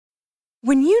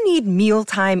When you need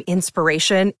mealtime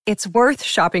inspiration, it's worth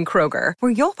shopping Kroger,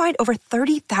 where you'll find over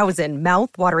 30,000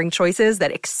 mouth-watering choices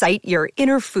that excite your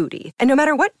inner foodie. And no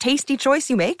matter what tasty choice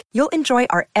you make, you'll enjoy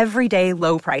our everyday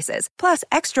low prices, plus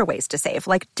extra ways to save,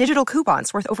 like digital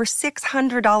coupons worth over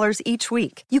 $600 each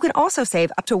week. You can also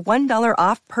save up to $1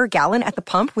 off per gallon at the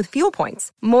pump with fuel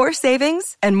points. More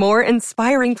savings and more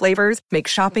inspiring flavors make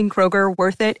shopping Kroger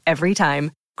worth it every time.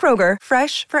 Kroger,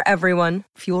 fresh for everyone.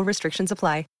 Fuel restrictions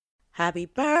apply. Happy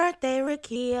birthday,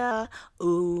 Rukiya.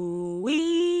 Ooh-wee.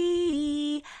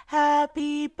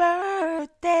 Happy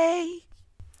birthday.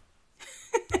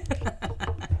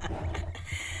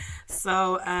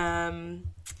 So, I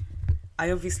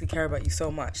obviously care about you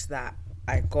so much that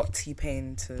I got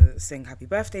T-Pain to sing happy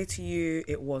birthday to you.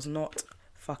 It was not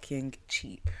fucking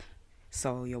cheap.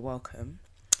 So, you're welcome.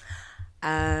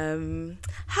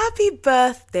 Happy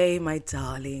birthday, my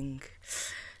darling.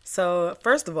 So,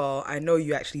 first of all, I know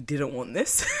you actually didn't want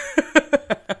this.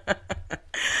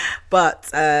 But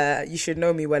you should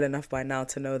know me well enough by now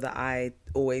to know that I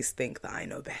always think that I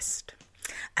know best.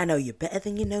 I know you better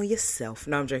than you know yourself.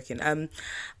 No, I'm joking.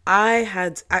 I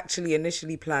had actually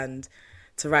initially planned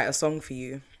to write a song for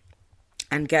you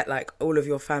and get like all of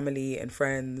your family and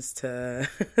friends to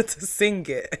to sing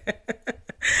it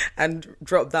and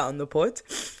drop that on the pod.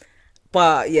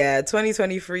 But yeah,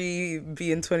 2023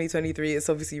 being 2023, it's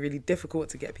obviously really difficult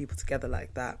to get people together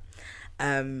like that.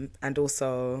 And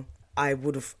also, I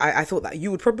thought that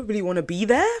you would probably want to be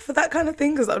there for that kind of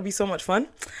thing because that would be so much fun.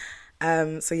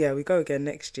 So yeah, we go again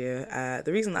next year.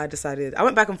 The reason I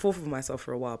went back and forth with myself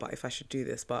for a while about if I should do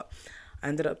this, but I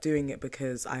ended up doing it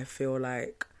because I feel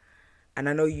like, and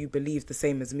I know you believe the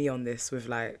same as me on this, with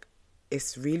like,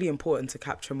 it's really important to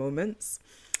capture moments.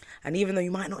 And even though you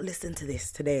might not listen to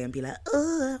this today and be like,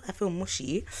 oh, I feel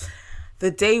mushy, the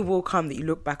day will come that you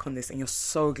look back on this and you're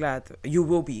so glad, you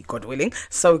will be, God willing,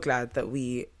 so glad that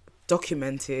we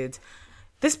documented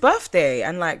this birthday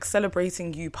and like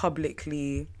celebrating you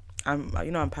publicly. I'm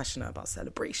passionate about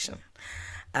celebration.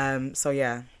 So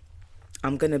yeah,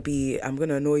 I'm going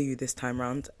to annoy you this time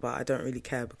round, but I don't really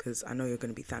care because I know you're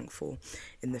going to be thankful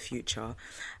in the future.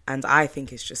 And I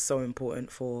think it's just so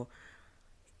important for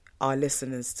our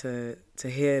listeners to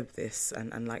hear this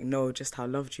and like know just how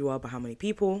loved you are by how many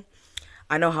people.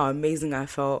 I know how amazing I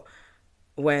felt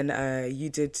when you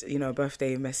did, a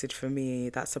birthday message for me,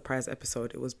 that surprise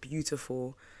episode. It was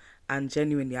beautiful, and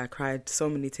genuinely I cried so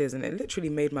many tears, and it literally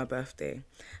made my birthday.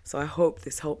 So I hope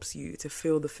this helps you to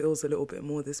feel the feels a little bit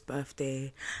more this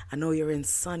birthday. I know you're in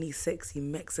sunny, sexy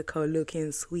Mexico,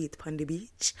 looking sweet Pandy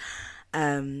Beach.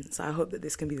 So I hope that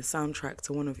this can be the soundtrack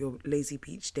to one of your lazy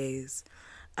beach days.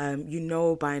 You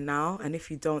know by now, and if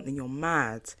you don't, then you're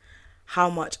mad, how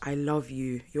much I love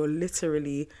you. You're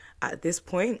literally, at this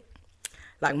point,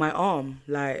 like my arm.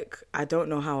 Like, I don't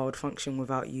know how I would function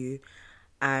without you.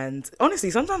 And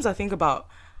honestly, sometimes I think about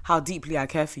how deeply I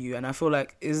care for you, and I feel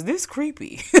like, is this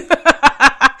creepy?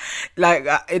 Like,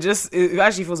 it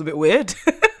actually feels a bit weird.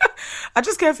 I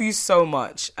just care for you so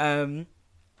much.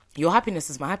 Your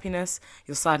happiness is my happiness.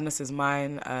 Your sadness is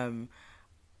mine.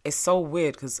 It's so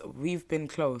weird because we've been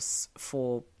close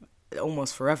for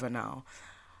almost forever now.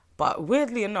 But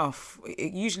weirdly enough,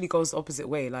 it usually goes the opposite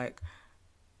way. Like,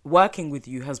 working with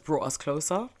you has brought us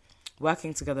closer.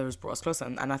 Working together has brought us closer.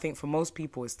 And I think for most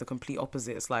people, it's the complete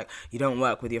opposite. It's like, you don't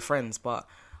work with your friends. But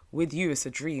with you, it's a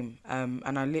dream.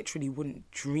 And I literally wouldn't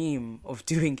dream of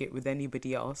doing it with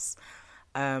anybody else.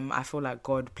 I feel like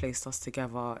God placed us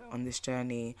together on this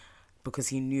journey because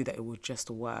he knew that it would just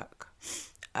work.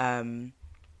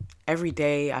 Every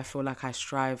day I feel like I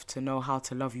strive to know how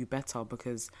to love you better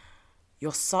because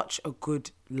you're such a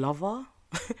good lover.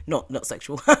 Not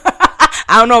sexual.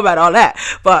 I don't know about all that.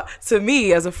 But to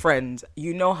me as a friend,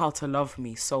 you know how to love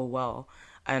me so well.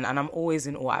 And I'm always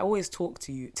in awe. I always tell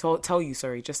you,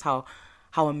 just how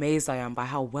amazed I am by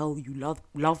how well you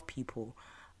love people.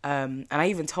 And I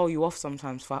even tell you off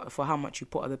sometimes for how much you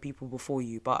put other people before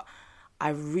you. But I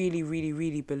really, really,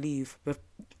 really believe...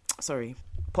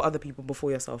 put other people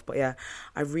before yourself. But yeah,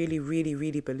 I really, really,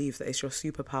 really believe that it's your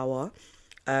superpower.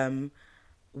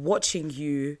 Watching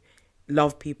you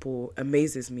love people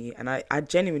amazes me. And I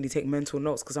genuinely take mental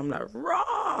notes because I'm like,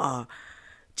 rah!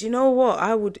 Do you know what?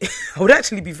 I would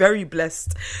actually be very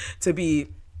blessed to be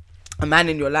a man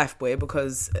in your life, boy,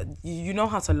 because you know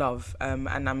how to love.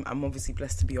 And I'm obviously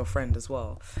blessed to be your friend as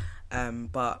well.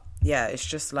 But yeah, it's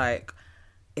just like,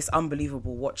 it's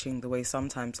unbelievable watching the way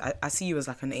sometimes I see you as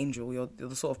like an angel. You're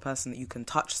the sort of person that you can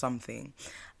touch something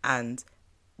and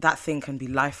that thing can be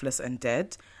lifeless and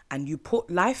dead and you put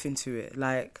life into it.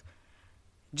 Like,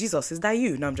 Jesus, is that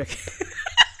you? No, I'm joking.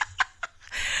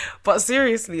 But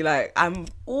seriously, like, I'm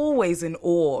always in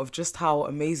awe of just how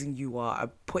amazing you are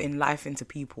at putting life into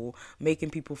people, making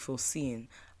people feel seen.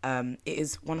 It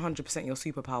is 100% your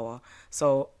superpower.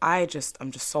 So I'm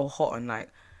just so hot on, like,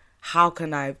 how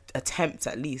can I attempt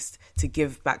at least to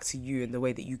give back to you in the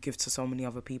way that you give to so many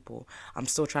other people? I'm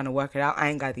still trying to work it out. I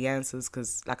ain't got the answers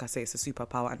because, like I say, it's a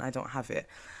superpower and I don't have it.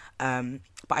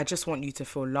 But I just want you to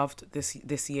feel loved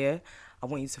this year. I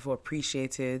want you to feel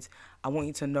appreciated. I want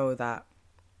you to know that,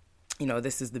 you know,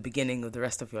 this is the beginning of the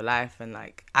rest of your life. And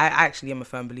like, I actually am a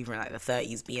firm believer in like the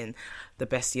 30s being the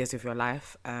best years of your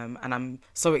life. And I'm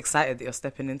so excited that you're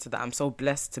stepping into that. I'm so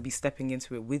blessed to be stepping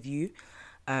into it with you.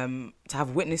 To have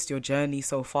witnessed your journey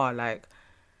so far, like,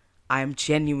 I am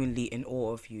genuinely in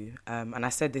awe of you. And I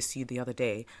said this to you the other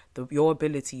day, your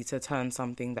ability to turn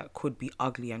something that could be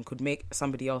ugly and could make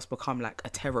somebody else become like a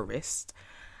terrorist,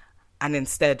 and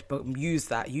instead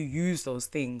you use those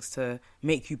things to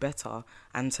make you better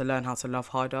and to learn how to love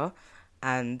harder.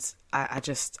 And I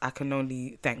can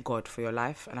only thank God for your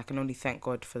life, and I can only thank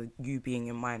God for you being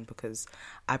in mine, because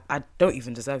I don't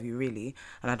even deserve you, really,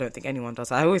 and I don't think anyone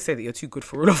does. I always say that you're too good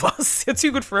for all of us. You're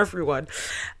too good for everyone.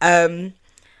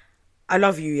 I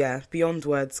love you, yeah, beyond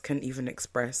words can even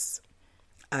express.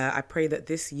 I pray that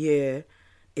this year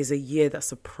is a year that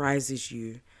surprises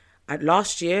you. And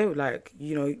last year, like,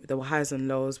 you know, there were highs and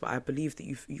lows, but I believe that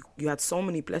you had so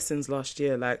many blessings last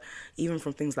year, like, even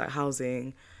from things like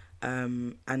housing,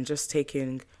 and just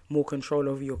taking more control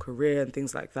over your career and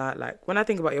things like that. Like, when I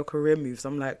think about your career moves,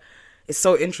 I'm like, it's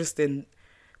so interesting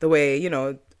the way, you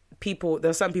know, there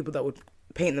are some people that would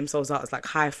paint themselves out as like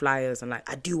high flyers and like,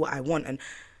 I do what I want,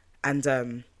 and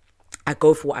I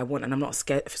go for what I want, and I'm not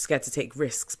scared to take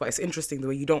risks. But it's interesting the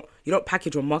way you don't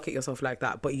package or market yourself like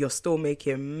that, but you're still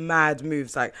making mad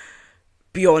moves, like,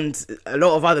 beyond a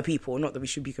lot of other people. Not that we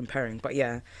should be comparing, but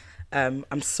yeah,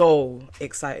 I'm so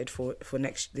excited for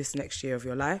this next year of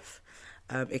your life.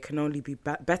 It can only be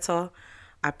better.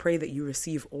 I pray that you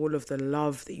receive all of the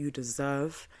love that you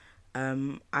deserve.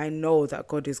 I know that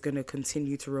God is going to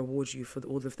continue to reward you for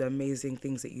all of the amazing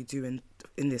things that you do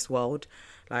in this world.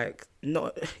 Like,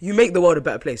 you make the world a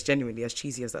better place, genuinely, as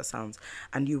cheesy as that sounds,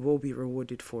 and you will be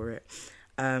rewarded for it.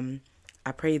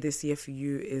 I pray this year for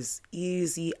you is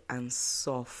easy and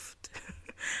soft.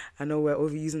 I know we're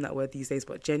overusing that word these days,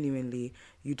 but genuinely,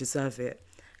 you deserve it.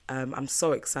 I'm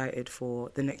so excited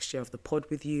for the next year of the pod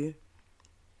with you.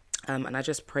 And I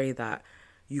just pray that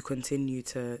you continue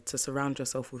to surround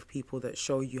yourself with people that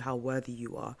show you how worthy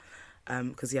you are.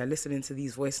 Because, listening to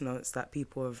these voice notes that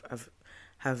people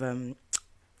have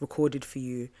recorded for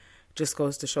you just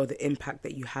goes to show the impact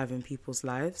that you have in people's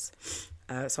lives.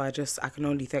 So I can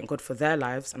only thank God for their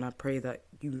lives, and I pray that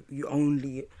you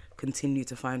only continue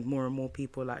to find more and more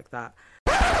people like that.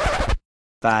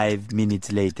 5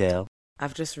 minutes later.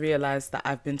 I've just realised that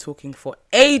I've been talking for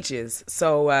ages,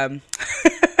 so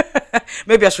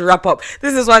maybe I should wrap up.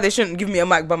 This is why they shouldn't give me a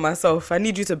mic by myself. I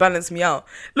need you to balance me out.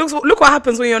 Look what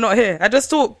happens when you're not here. I just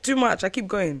talk too much. I keep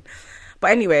going.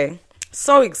 But anyway,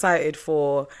 so excited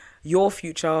for your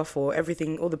future, for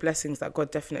everything, all the blessings that God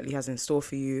definitely has in store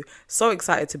for you. So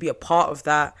excited to be a part of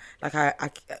that. Like, I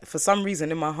for some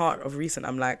reason in my heart of recent,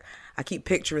 I'm like, I keep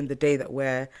picturing the day that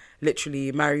we're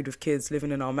literally married with kids,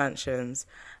 living in our mansions,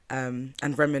 and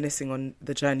reminiscing on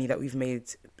the journey that we've made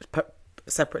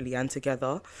separately and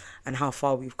together, and how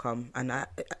far we've come. And I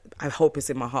hope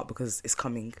it's in my heart, because it's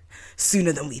coming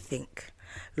sooner than we think.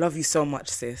 Love you so much,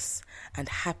 sis, and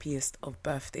happiest of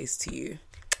birthdays to you.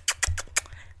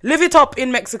 Live it up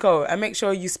in Mexico, and make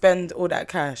sure you spend all that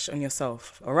cash on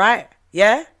yourself. All right?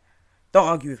 Yeah? Don't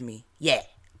argue with me. Yeah.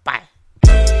 Bye.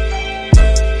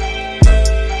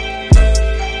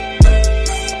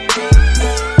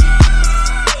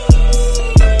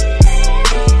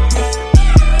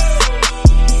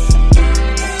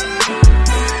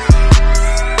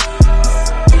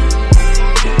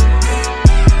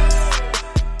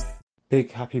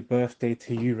 Big happy birthday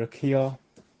to you, Rukiya.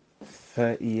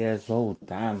 30 years old,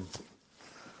 damn.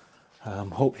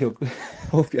 Hope you're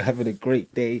having a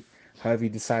great day, however you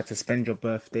decide to spend your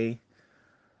birthday.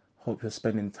 Hope you're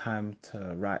spending time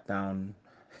to write down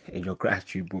in your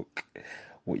gratitude book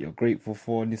what you're grateful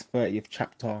for in this 30th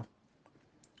chapter.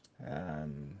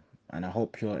 And I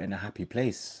hope you're in a happy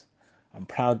place. I'm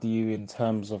proud of you in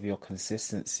terms of your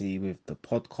consistency with the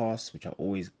podcast, which I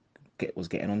always was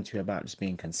getting onto you about, just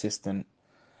being consistent.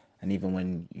 And even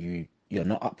when you're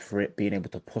not up for it, being able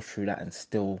to push through that and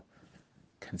still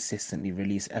consistently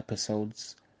release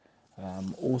episodes.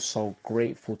 Also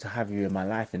grateful to have you in my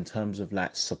life in terms of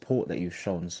like support that you've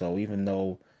shown. So even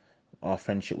though our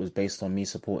friendship was based on me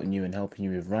supporting you and helping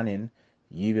you with running,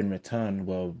 you in return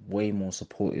were way more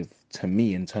supportive to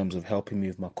me in terms of helping me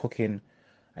with my cooking,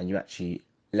 and you actually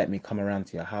let me come around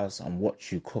to your house and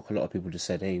watch you cook. A lot of people just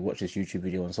said, hey, watch this YouTube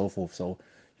video and so forth. So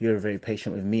you're very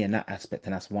patient with me in that aspect,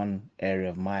 and that's one area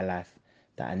of my life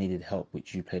that I needed help,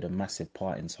 which you played a massive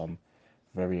part in. So I'm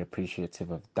very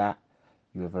appreciative of that.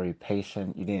 You were very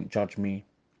patient. You didn't judge me,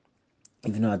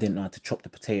 even though I didn't know how to chop the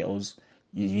potatoes.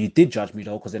 You did judge me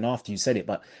though, because then after you said it,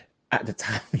 but at the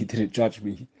time you didn't judge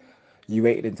me. You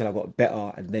waited until I got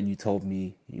better, and then you told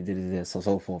me you did this or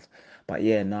so forth. But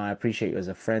yeah, no, I appreciate you as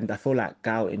a friend. I feel like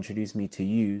Gal introduced me to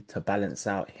you to balance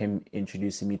out him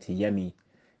introducing me to Yemi,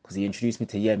 because he introduced me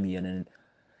to Yemi, and then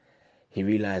he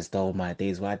realized, oh my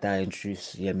days, why did I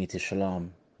introduce Yemi to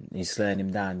Shalom? He's slowing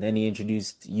him down. Then he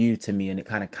introduced you to me, and it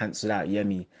kind of cancelled out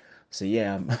Yemi. So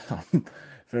yeah, I'm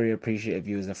very appreciative of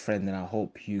you as a friend, and I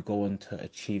hope you go on to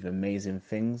achieve amazing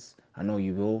things. I know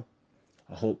you will.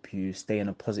 I hope you stay in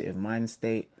a positive mind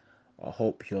state. I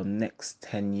hope your next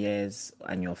 10 years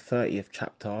and your 30th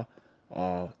chapter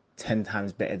are 10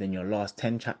 times better than your last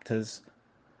 10 chapters.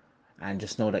 And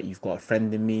just know that you've got a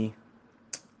friend in me,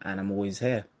 and I'm always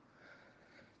here.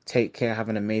 Take care. Have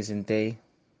an amazing day.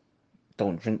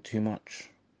 Don't drink too much.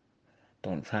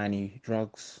 Don't try any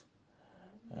drugs.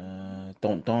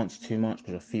 Don't dance too much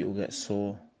because your feet will get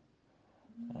sore.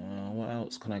 What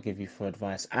else can I give you for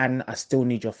advice? And I still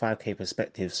need your 5K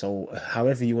perspective. So,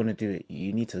 however you want to do it,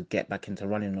 you need to get back into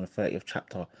running on the 30th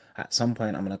chapter. At some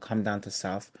point, I'm going to come down to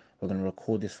South. We're going to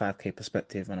record this 5K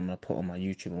perspective, and I'm going to put on my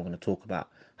YouTube, and we're going to talk about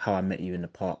how I met you in the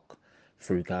park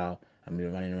through Gal, and we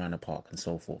were running around the park and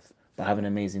so forth. But have an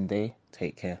amazing day.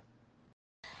 Take care.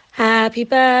 Happy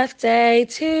birthday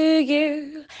to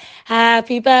you.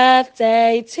 Happy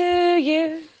birthday to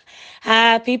you.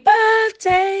 Happy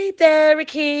birthday, dear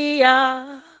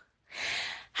Rukiya.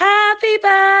 Happy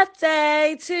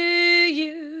birthday to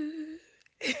you.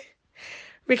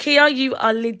 Rukiya, you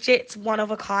are legit one of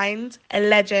a kind, a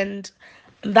legend.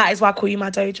 And that is why I call you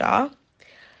my doja.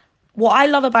 What I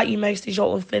love about you most is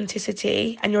your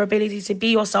authenticity and your ability to be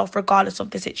yourself regardless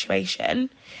of the situation.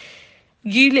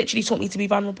 You literally taught me to be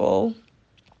vulnerable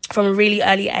from a really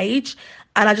early age,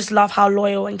 and I just love how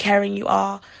loyal and caring you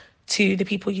are to the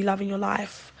people you love in your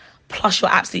life. Plus,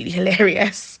 you're absolutely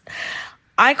hilarious.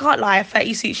 I can't lie,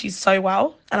 30 suits you so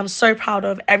well, and I'm so proud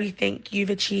of everything you've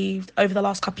achieved over the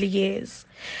last couple of years.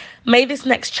 May this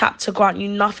next chapter grant you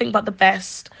nothing but the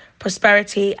best,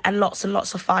 prosperity, and lots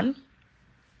of fun.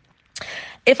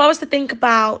 If I was to think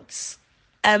about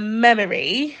a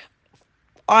memory,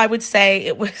 I would say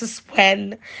it was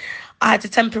when I had to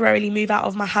temporarily move out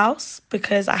of my house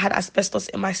because I had asbestos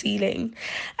in my ceiling.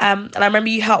 And I remember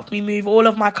you helped me move all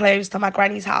of my clothes to my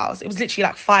granny's house. It was literally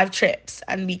like 5 trips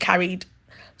and we carried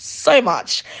so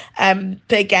much.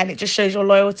 But again, it just shows your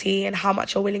loyalty and how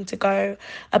much you're willing to go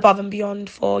above and beyond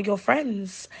for your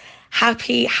friends.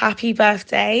 Happy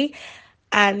birthday.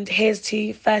 And here's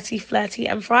to 30, flirty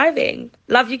and thriving.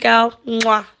 Love you, girl.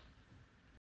 Mwah.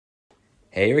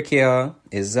 Hey Rukiya,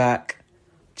 it's Zach.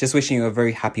 Just wishing you a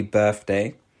very happy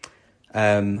birthday.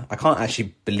 I can't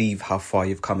actually believe how far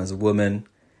you've come as a woman.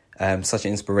 Such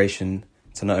an inspiration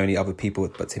to not only other people,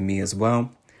 but to me as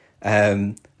well.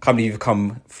 Can't believe you've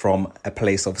come from a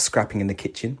place of scrapping in the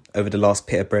kitchen over the last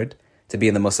bit of bread to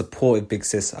being the most supportive big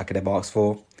sis I could ever ask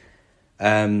for.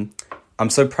 I'm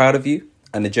so proud of you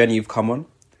and the journey you've come on.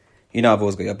 You know I've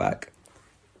always got your back.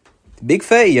 Big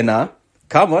 30, you know.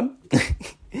 Come on.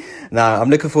 Nah, I'm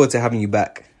looking forward to having you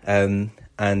back. And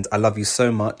I love you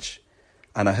so much.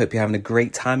 And I hope you're having a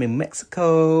great time in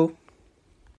Mexico.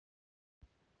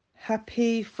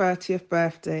 Happy 30th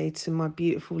birthday to my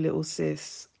beautiful little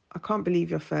sis. I can't believe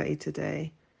you're 30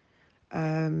 today.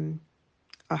 I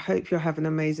hope you're having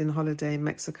an amazing holiday in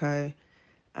Mexico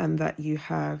and that you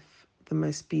have the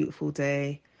most beautiful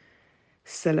day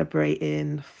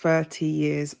celebrating 30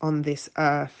 years on this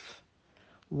earth.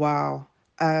 Wow.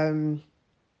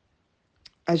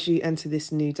 As you enter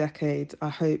this new decade, I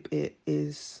hope it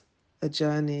is a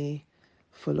journey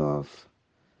full of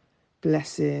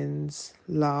blessings,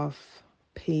 love,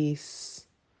 peace,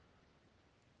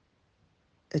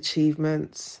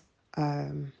 achievements,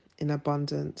 in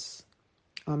abundance.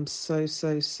 I'm so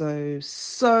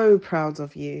proud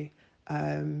of you.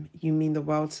 You mean the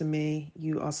world to me.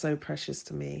 You are so precious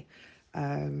to me.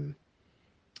 And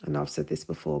I've said this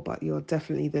before, but you're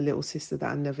definitely the little sister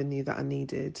that I never knew that I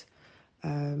needed.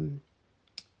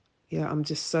 Yeah, I'm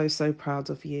just so proud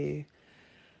of you,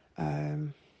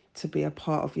 to be a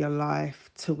part of your life,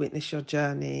 to witness your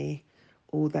journey,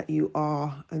 all that you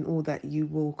are and all that you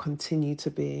will continue to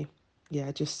be.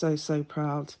 Yeah, just so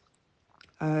proud.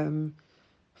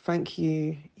 Thank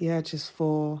you, just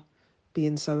for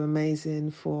being so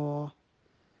amazing, for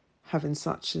having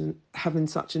such an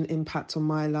impact on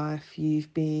my life.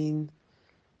 You've been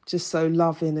just so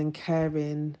loving and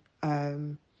caring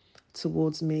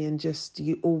towards me, and just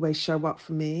you always show up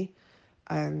for me.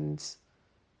 And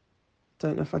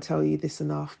don't know if I tell you this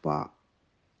enough, but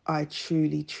I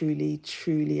truly, truly,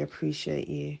 truly appreciate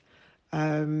you.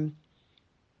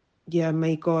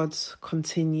 May God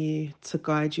continue to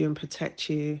guide you and protect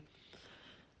you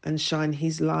and shine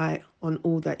his light on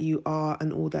all that you are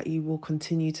and all that you will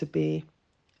continue to be.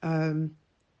 When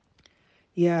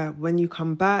you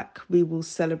come back, we will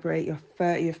celebrate your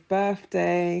 30th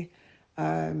birthday.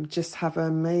 Just have an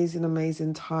amazing,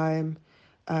 amazing time.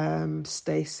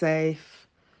 Stay safe.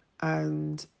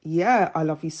 And I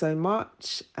love you so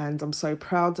much. And I'm so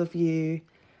proud of you.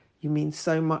 You mean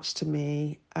so much to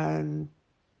me. And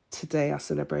today I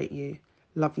celebrate you.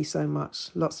 Love you so much.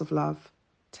 Lots of love.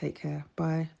 Take care.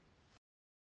 Bye.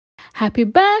 Happy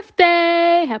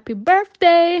birthday, happy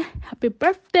birthday, happy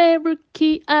birthday,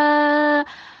 Rukiya.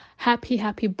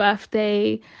 Happy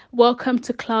birthday. Welcome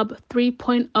to Club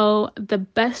 3.0, the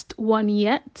best one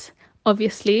yet,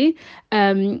 obviously.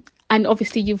 And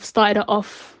obviously you started it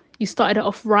off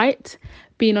right,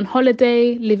 being on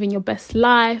holiday, living your best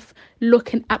life,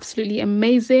 looking absolutely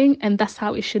amazing, and that's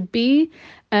how it should be.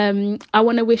 I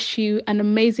want to wish you an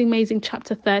amazing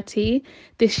chapter 30.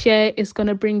 This year is going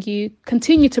to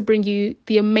continue to bring you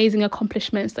the amazing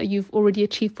accomplishments that you've already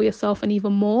achieved for yourself and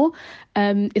even more.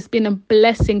 It's been a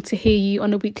blessing to hear you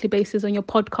on a weekly basis on your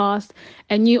podcast,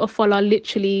 and you, Ofola,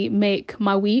 literally make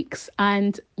my weeks.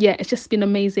 And it's just been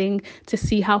amazing to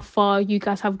see how far you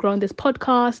guys have grown this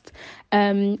podcast.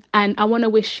 And I want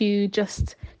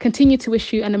to continue to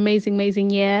wish you an amazing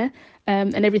year.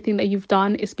 And everything that you've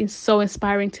done. It's been so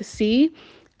inspiring to see.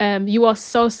 You are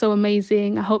so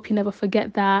amazing. I hope you never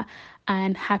forget that.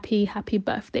 And happy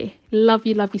birthday. Love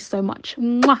you so much.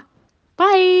 Mwah.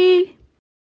 Bye.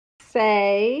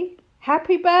 Say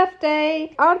happy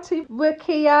birthday, Auntie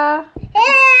Rukiya.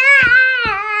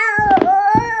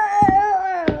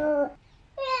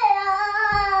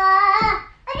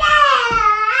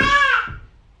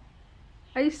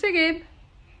 Are you singing?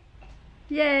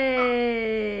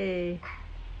 Yay!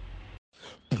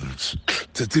 It's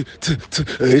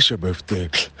your birthday.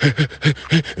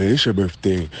 It's your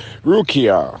birthday.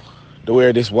 Rukiya, the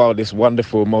weirdest, wildest,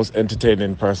 wonderful, most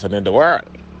entertaining person in the world.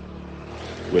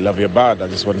 We love you bad. I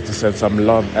just wanted to send some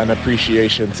love and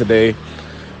appreciation today.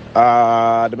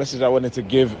 The message I wanted to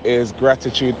give is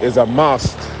gratitude is a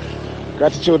must.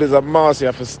 Gratitude is a must. You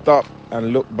have to stop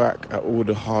and look back at all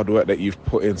the hard work that you've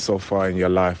put in so far in your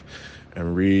life,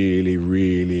 and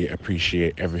really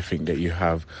appreciate everything that you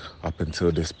have up until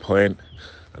this point.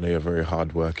 I know you're a very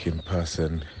hardworking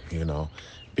person,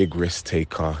 big risk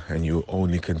taker, and you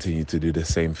only continue to do the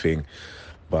same thing.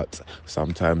 But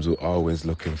sometimes we're always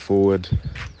looking forward,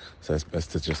 so it's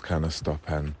best to just kind of stop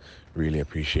and really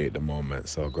appreciate the moment.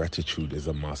 So gratitude is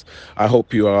a must. I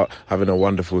hope you are having a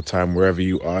wonderful time wherever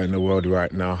you are in the world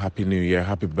right now. Happy New Year,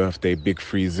 happy birthday, big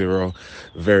 30,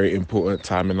 very important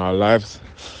time in our lives.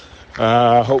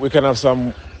 Hope we can have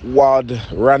some wild,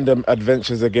 random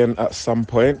adventures again at some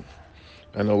point.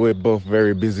 I know we're both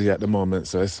very busy at the moment,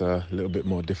 so it's a little bit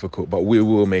more difficult, but we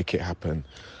will make it happen.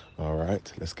 All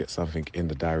right, let's get something in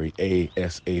the diary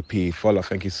ASAP. Fola,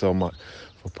 thank you so much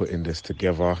for putting this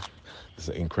together. It's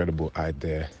an incredible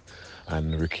idea.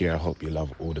 And Rukiya, I hope you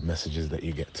love all the messages that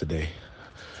you get today.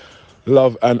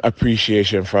 Love and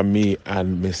appreciation from me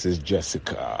and Mrs.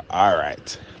 Jessica. All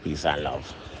right, peace and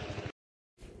love.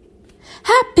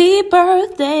 Happy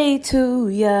birthday to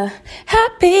ya.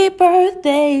 Happy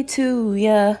birthday to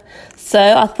ya. So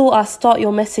I thought I'd start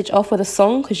your message off with a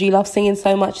song because you love singing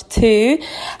so much too.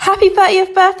 Happy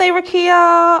 30th birthday,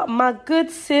 Rukiya. My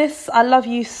good sis. I love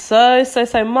you so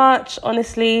much.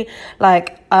 Honestly,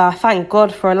 thank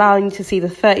God for allowing you to see the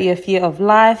 30th year of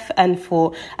life and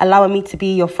for allowing me to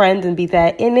be your friend and be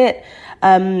there in it.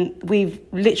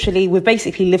 We've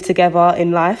basically lived together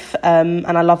in life, and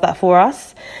I love that for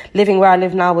us. Living where I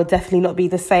live now would definitely not be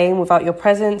the same without your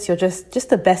presence. You're just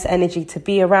the best energy to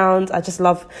be around. I just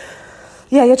love,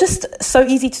 you're just so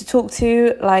easy to talk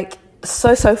to,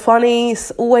 so funny. It's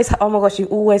always, oh my gosh,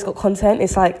 you've always got content.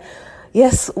 It's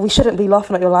yes, we shouldn't be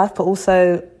laughing at your life, but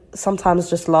also sometimes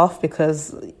just laugh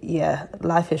because,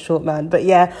 life is short, man. But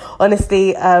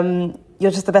honestly,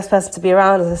 you're just the best person to be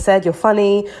around. As I said, you're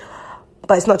funny.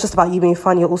 But it's not just about you being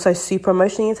fun, you're also super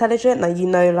emotionally intelligent.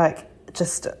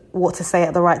 Just what to say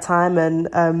at the right time.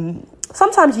 And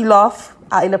sometimes you laugh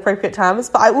at inappropriate times,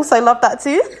 but I also love that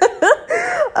too.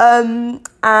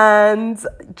 And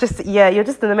just, yeah, you're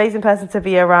just an amazing person to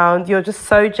be around. You're just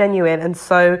so genuine and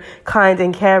so kind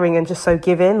and caring and just so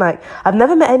giving. Like, I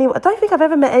don't think I've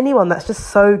ever met anyone that's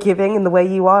just so giving in the way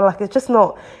you are. Like, it's just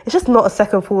not a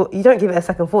second thought. You don't give it a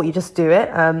second thought, you just do it.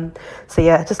 So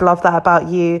yeah, just love that about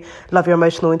you. Love your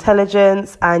emotional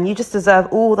intelligence, and you just deserve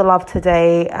all the love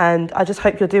today. And I just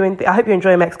hope I hope you're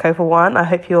enjoying Mexico for one. I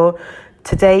hope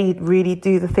today really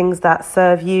do the things that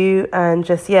serve you, and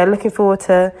just, yeah, looking forward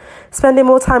to spending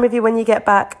more time with you when you get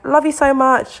back. Love you so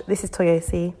much. This is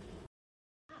Toyosi.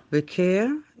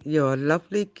 Rukiya, you're a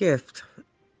lovely gift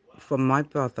from my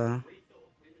brother.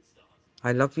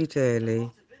 I love you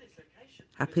dearly.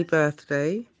 Happy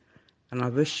birthday, and I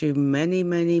wish you many,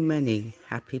 many, many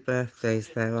happy birthdays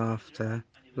thereafter.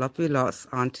 Love you lots,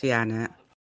 Auntie Annette.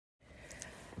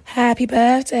 Happy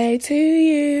birthday to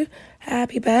you.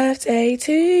 Happy birthday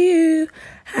to you.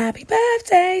 Happy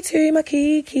birthday to my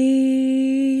Kiki.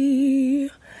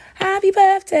 Happy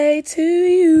birthday to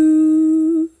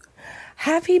you.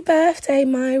 Happy birthday,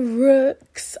 my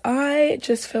Rooks. I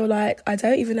just feel like I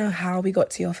don't even know how we got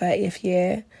to your 30th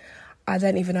year. I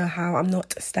don't even know how I'm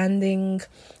not standing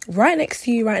right next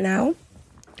to you right now.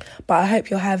 But I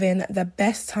hope you're having the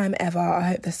best time ever. I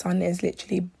hope the sun is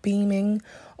literally beaming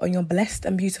on your blessed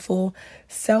and beautiful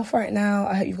self right now.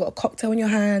 I hope you've got a cocktail in your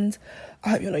hand. I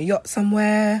hope you're on a yacht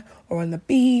somewhere or on the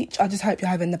beach. I just hope you're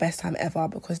having the best time ever,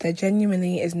 because there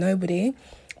genuinely is nobody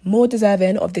more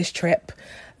deserving of this trip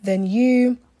than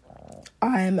you.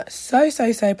 I'm so,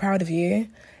 so, so proud of you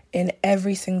in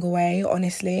every single way,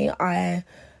 honestly. I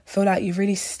feel like you've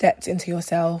really stepped into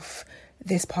yourself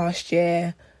this past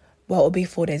year. Well, it'll be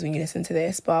 4 days when you listen to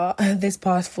this, but this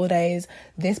past 4 days,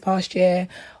 this past year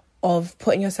of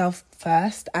putting yourself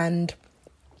first and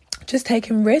just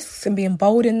taking risks and being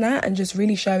bold in that, and just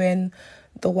really showing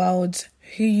the world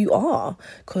who you are.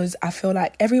 Because I feel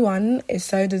like everyone is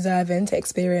so deserving to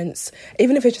experience,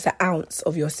 even if it's just an ounce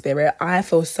of your spirit. I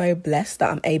feel so blessed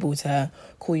that I'm able to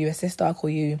call you a sister, call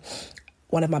you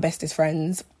one of my bestest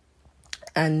friends.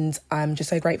 And I'm just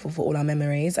so grateful for all our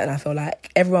memories, and I feel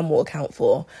like everyone will account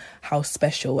for how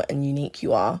special and unique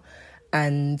you are,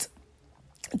 and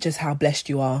just how blessed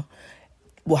you are.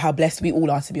 Well, how blessed we all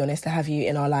are, to be honest, to have you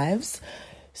in our lives.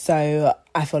 So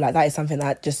I feel like that is something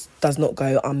that just does not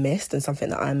go unmissed, and something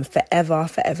that I'm forever,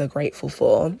 forever grateful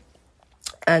for.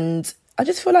 And I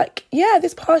just feel like, yeah,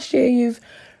 this past year you've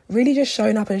really just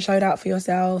shown up and showed out for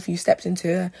yourself. You stepped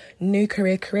into a new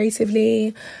career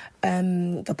creatively.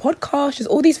 The podcast, just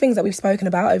all these things that we've spoken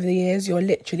about over the years, you're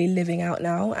literally living out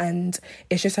now, and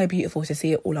it's just so beautiful to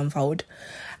see it all unfold.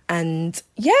 And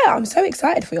yeah, I'm so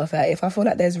excited for your 30th. I feel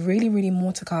like there's really, really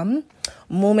more to come.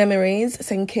 More memories.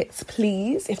 Send kits,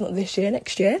 please. If not this year,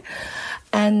 next year.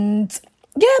 And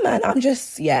yeah, man, I'm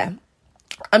just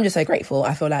so grateful.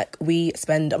 I feel like we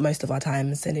spend most of our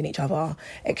time sending each other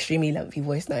extremely lengthy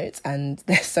voice notes, and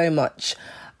there's so much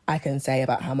I can say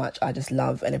about how much I just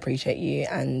love and appreciate you,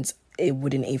 and it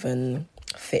wouldn't even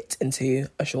fit into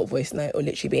a short voice note, or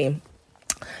literally be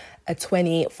a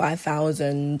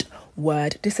 25,000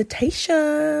 word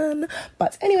dissertation.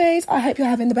 But anyways, I hope you're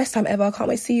having the best time ever. I can't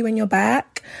wait to see you when you're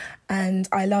back, and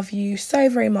I love you so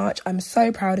very much. I'm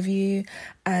so proud of you,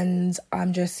 and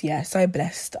I'm just, yeah, so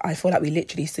blessed. I feel like we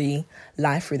literally see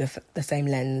life through the same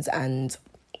lens, and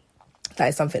that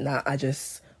is something that I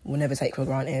just will never take for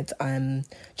granted. I'm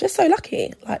just so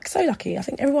lucky, so lucky. I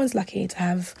think everyone's lucky to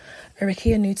have a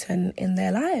Rukiya Newton in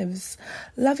their lives.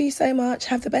 Love you so much.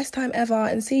 Have the best time ever,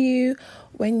 and see you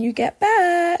when you get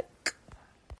back.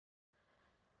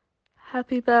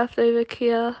 Happy birthday,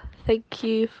 Rukiya. Thank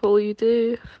you for all you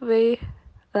do for me.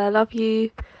 I love you,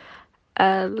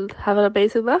 and have an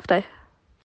amazing birthday.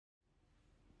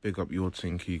 Big up your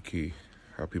team, Kiki.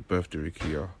 Happy birthday,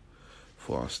 Rukiya.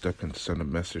 For our stepping to send a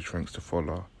message, thanks to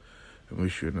Fola, and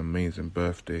wish you an amazing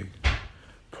birthday.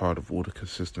 Proud of all the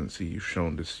consistency you've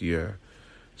shown this year,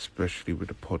 especially with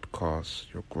the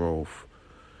podcast, your growth,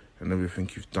 and everything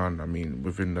you've done. I mean,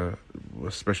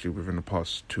 especially within the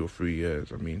past 2 or 3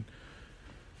 years. I mean,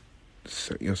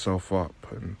 setting yourself up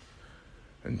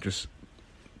and just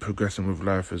progressing with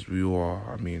life as we all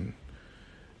are. I mean,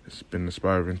 it's been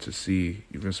inspiring to see.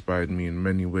 You've inspired me in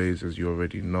many ways, as you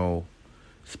already know,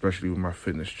 especially with my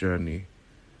fitness journey.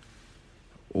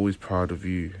 Always proud of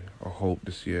you. I hope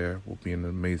this year will be an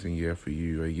amazing year for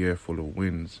you, a year full of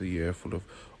wins, a year full of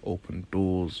open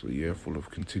doors, a year full of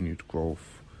continued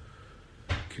growth.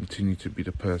 Continue to be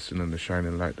the person and the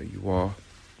shining light that you are.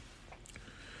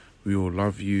 We all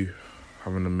love you.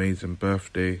 Have an amazing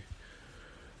birthday.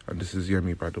 And this is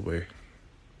Yemi, by the way.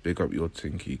 Big up your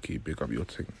ting, Kiki. Big up your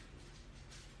ting.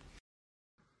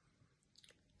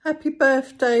 Happy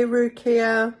birthday,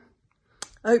 Rukiya.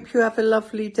 Hope you have a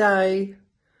lovely day.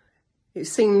 It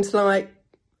seems like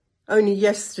only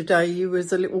yesterday you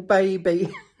was a little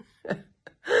baby.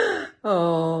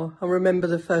 Oh, I remember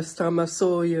the first time I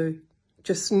saw you,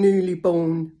 just newly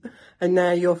born, and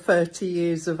now you're 30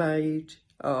 years of age.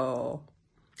 Oh,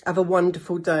 have a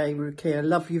wonderful day, Rukiya.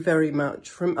 Love you very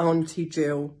much. From Auntie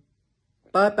Jill.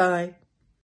 Bye-bye.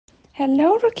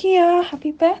 Hello, Rukiya.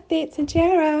 Happy birthday, it's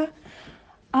Ajera.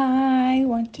 I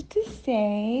wanted to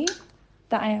say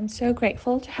that I am so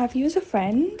grateful to have you as a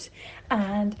friend,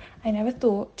 and I never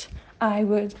thought I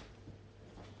would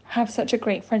have such a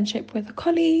great friendship with a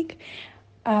colleague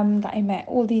that I met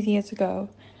all these years ago.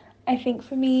 I think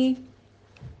for me,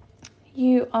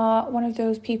 you are one of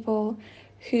those people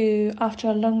who, after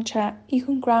a long chat, you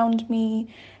can ground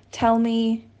me, tell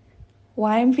me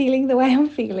why I'm feeling the way I'm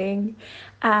feeling,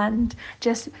 and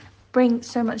just bring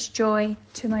so much joy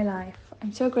to my life.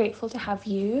 I'm so grateful to have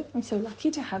you. I'm so lucky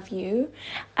to have you.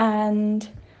 And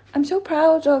I'm so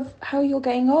proud of how you're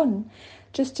getting on.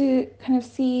 Just to kind of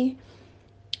see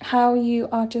how you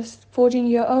are just forging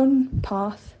your own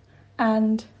path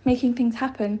and making things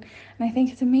happen. And I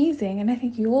think it's amazing. And I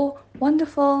think you're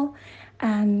wonderful.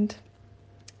 And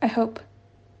I hope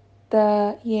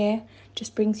the year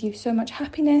just brings you so much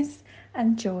happiness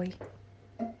and joy.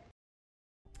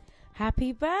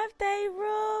 Happy birthday,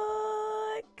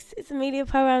 Rooks! It's Amelia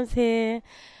Poems here,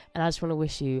 and I just want to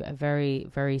wish you a very,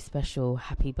 very special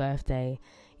happy birthday.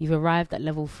 You've arrived at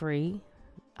level 3.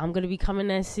 I'm going to be coming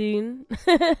there soon.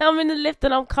 I'm in the lift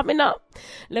and I'm coming up.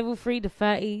 Level 3, the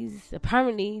 30s.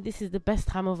 Apparently, this is the best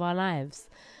time of our lives,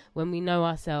 when we know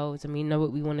ourselves and we know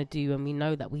what we want to do and we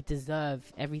know that we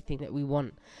deserve everything that we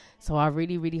want. So I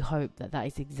really, really hope that that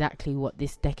is exactly what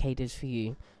this decade is for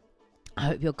you. I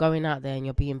hope you're going out there and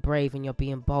you're being brave and you're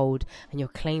being bold and you're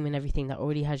claiming everything that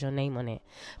already has your name on it.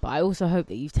 But I also hope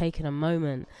that you've taken a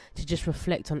moment to just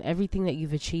reflect on everything that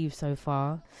you've achieved so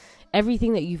far,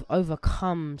 everything that you've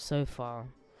overcome so far,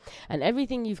 and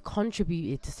everything you've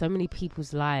contributed to so many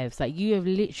people's lives. Like, you have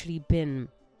literally been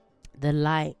the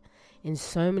light in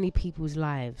so many people's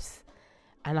lives.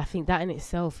 And I think that in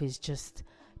itself is just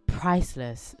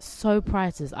priceless, so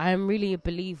priceless. I am really a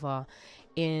believer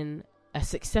in a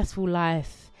successful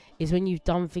life is when you've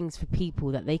done things for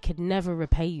people that they could never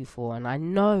repay you for. And I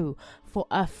know for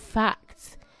a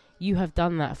fact you have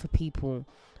done that for people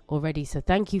already. So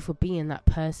thank you for being that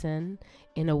person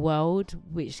in a world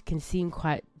which can seem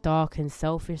quite dark and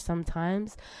selfish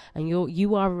sometimes. And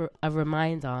you are a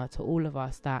reminder to all of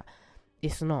us that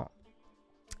it's not.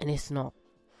 And it's not.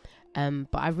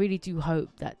 But I really do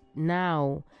hope that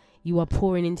now you are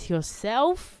pouring into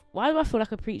yourself. Why do I feel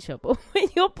like a preacher? But when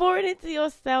you're pouring into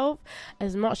yourself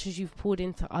as much as you've poured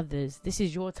into others, this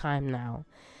is your time now.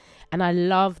 And I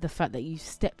love the fact that you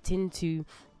stepped into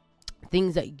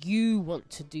things that you want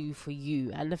to do for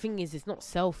you. And the thing is, it's not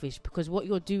selfish, because what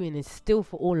you're doing is still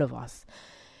for all of us.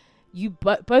 You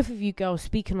both of you girls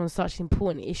speaking on such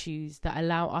important issues that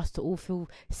allow us to all feel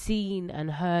seen and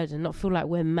heard and not feel like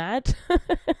we're mad.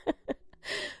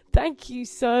 Thank you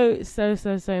so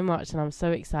much, and I'm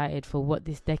so excited for what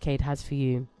this decade has for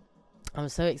you. I'm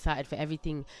so excited for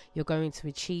everything you're going to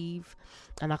achieve,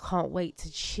 and I can't wait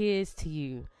to cheers to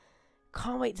you.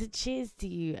 Can't wait to cheers to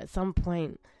you at some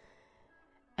point.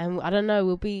 And I don't know,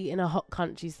 we'll be in a hot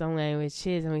country somewhere with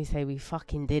cheers and we say we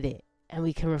fucking did it. And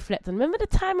we can reflect on, remember the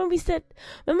time when we said,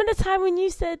 remember the time when you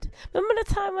said, remember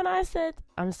the time when I said.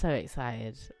 I'm so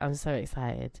excited. I'm so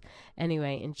excited.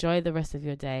 Anyway, enjoy the rest of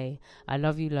your day. I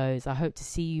love you loads. I hope to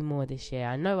see you more this year.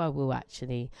 I know I will,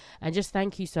 actually. And just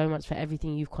thank you so much for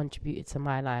everything you've contributed to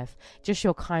my life. Just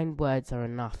your kind words are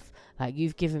enough. Like,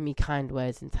 you've given me kind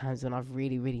words in times when I've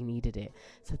really, really needed it.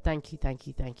 So thank you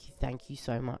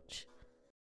so much.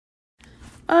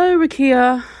 Oh,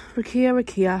 Rukiya,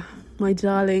 my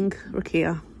darling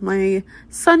Rukiya, my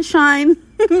sunshine,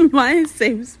 my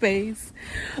safe space.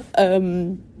 I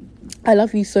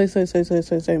love you so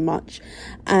much,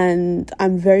 and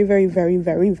I'm very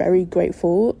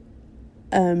grateful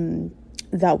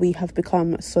that we have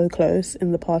become so close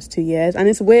in the past 2 years. And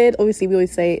it's weird, obviously we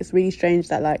always say it's really strange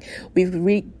that like we've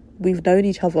known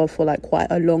each other for like quite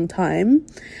a long time,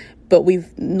 but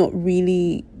we've not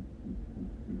really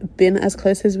been as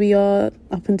close as we are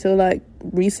up until like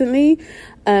recently.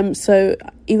 So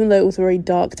even though it was a very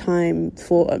dark time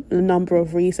for a number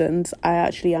of reasons, I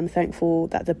actually am thankful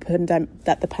that the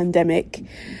pandemic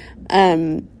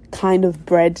kind of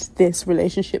bred this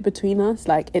relationship between us.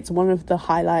 Like, it's one of the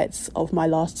highlights of my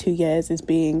last 2 years is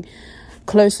being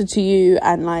closer to you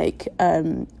and like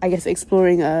I guess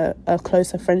exploring a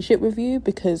closer friendship with you,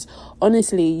 because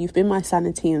honestly you've been my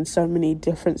sanity in so many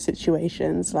different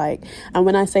situations. Like, and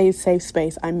when I say safe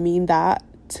space, I mean that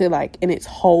to like in its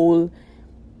whole,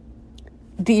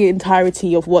 the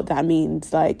entirety of what that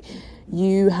means. Like,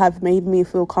 you have made me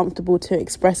feel comfortable to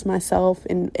express myself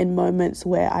in moments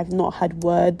where I've not had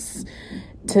words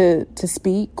to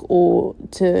speak, or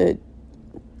to,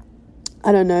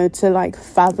 I don't know, to like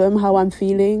fathom how I'm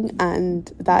feeling.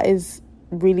 And that is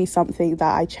really something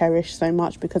that I cherish so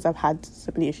much, because I've had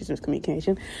so many issues with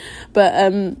communication.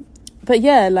 But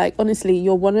yeah, like honestly,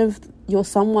 you're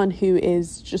someone who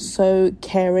is just so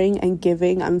caring and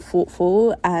giving and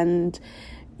thoughtful, and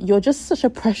you're just such a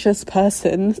precious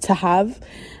person to have.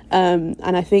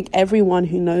 And I think everyone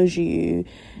who knows you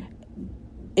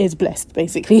is blessed,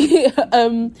 basically.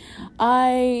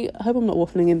 I hope I'm not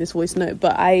waffling in this voice note,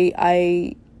 but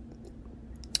I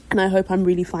hope I'm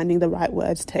really finding the right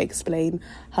words to explain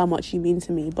how much you mean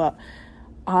to me. But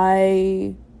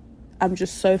I'm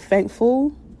just so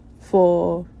thankful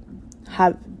to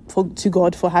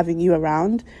God for having you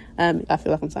around. I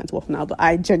feel like I'm starting to waffle now, but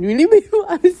I genuinely mean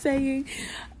what I'm saying.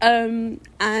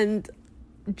 And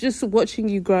just watching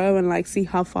you grow and like see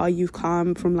how far you've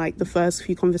come from like the first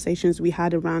few conversations we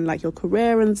had around like your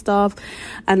career and stuff,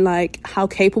 and like how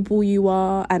capable you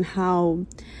are, and how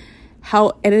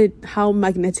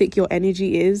magnetic your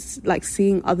energy is, like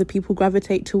seeing other people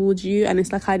gravitate towards you. And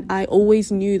it's like I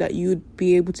always knew that you'd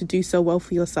be able to do so well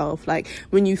for yourself. Like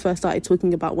when you first started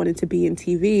talking about wanting to be in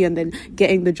TV, and then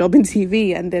getting the job in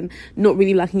TV, and then not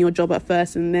really liking your job at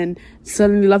first, and then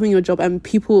suddenly loving your job, and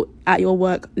people at your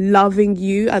work loving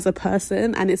you as a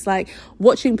person. And it's like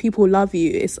watching people love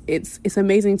you, it's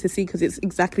amazing to see, because it's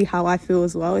exactly how I feel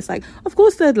as well. It's like, of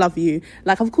course they'd love you,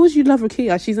 like of course you love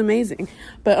Rukiya, she's amazing.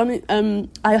 But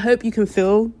I hope you can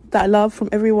feel that love from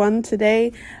everyone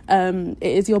today. It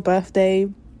is your birthday.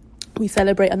 We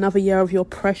celebrate another year of your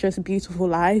precious, beautiful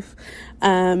life.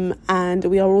 And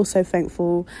we are also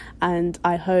thankful. And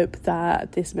I hope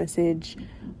that this message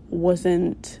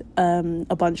wasn't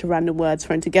a bunch of random words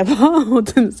thrown together or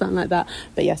didn't sound like that.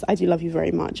 But yes, I do love you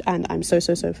very much. And I'm so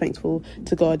thankful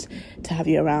to God to have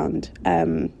you around.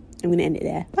 I'm going to end it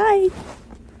there. Bye.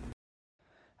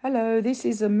 Hello, this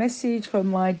is a message from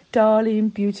my darling,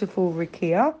 beautiful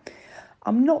Rukiya.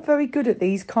 I'm not very good at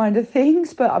these kind of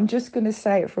things, but I'm just going to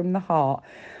say it from the heart.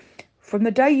 From the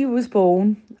day you was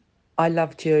born, I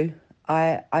loved you.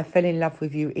 I fell in love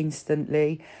with you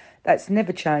instantly. That's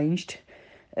never changed.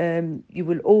 You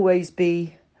will always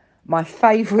be my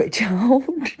favourite child.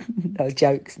 No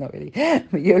jokes, not really.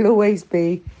 But you'll always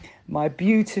be my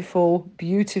beautiful,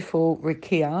 beautiful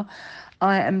Rukiya.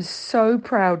 I am so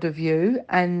proud of you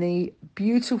and the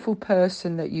beautiful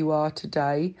person that you are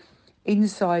today,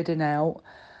 inside and out.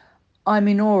 I'm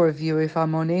in awe of you, if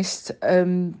I'm honest.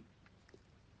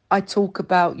 I talk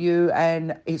about you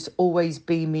and it's always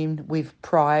beaming with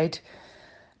pride.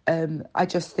 I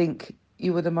just think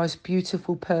you are the most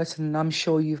beautiful person, and I'm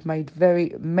sure you've made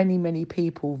many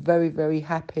people very, very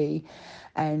happy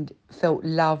and felt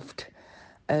loved.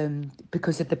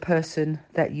 Because of the person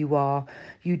that you are.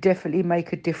 You definitely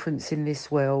make a difference in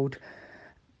this world.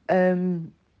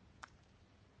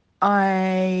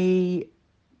 I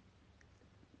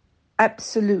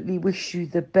absolutely wish you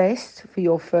the best for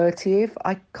your 30th.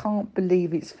 I can't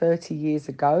believe it's 30 years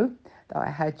ago that I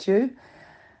had you.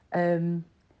 And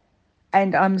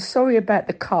I'm sorry about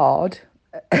the card,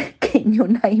 getting your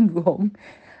name wrong.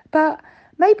 But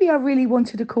maybe I really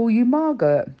wanted to call you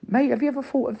Margaret. Have you ever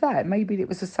thought of that? Maybe it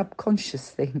was a subconscious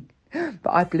thing.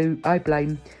 But I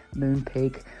blame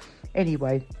Moonpig.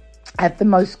 Anyway, have the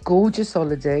most gorgeous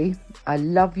holiday. I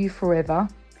love you forever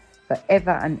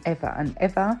and ever and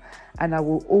ever. And I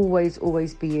will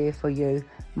always be here for you.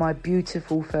 My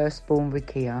beautiful firstborn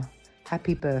Rukiya.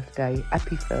 Happy birthday.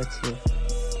 Happy 30th.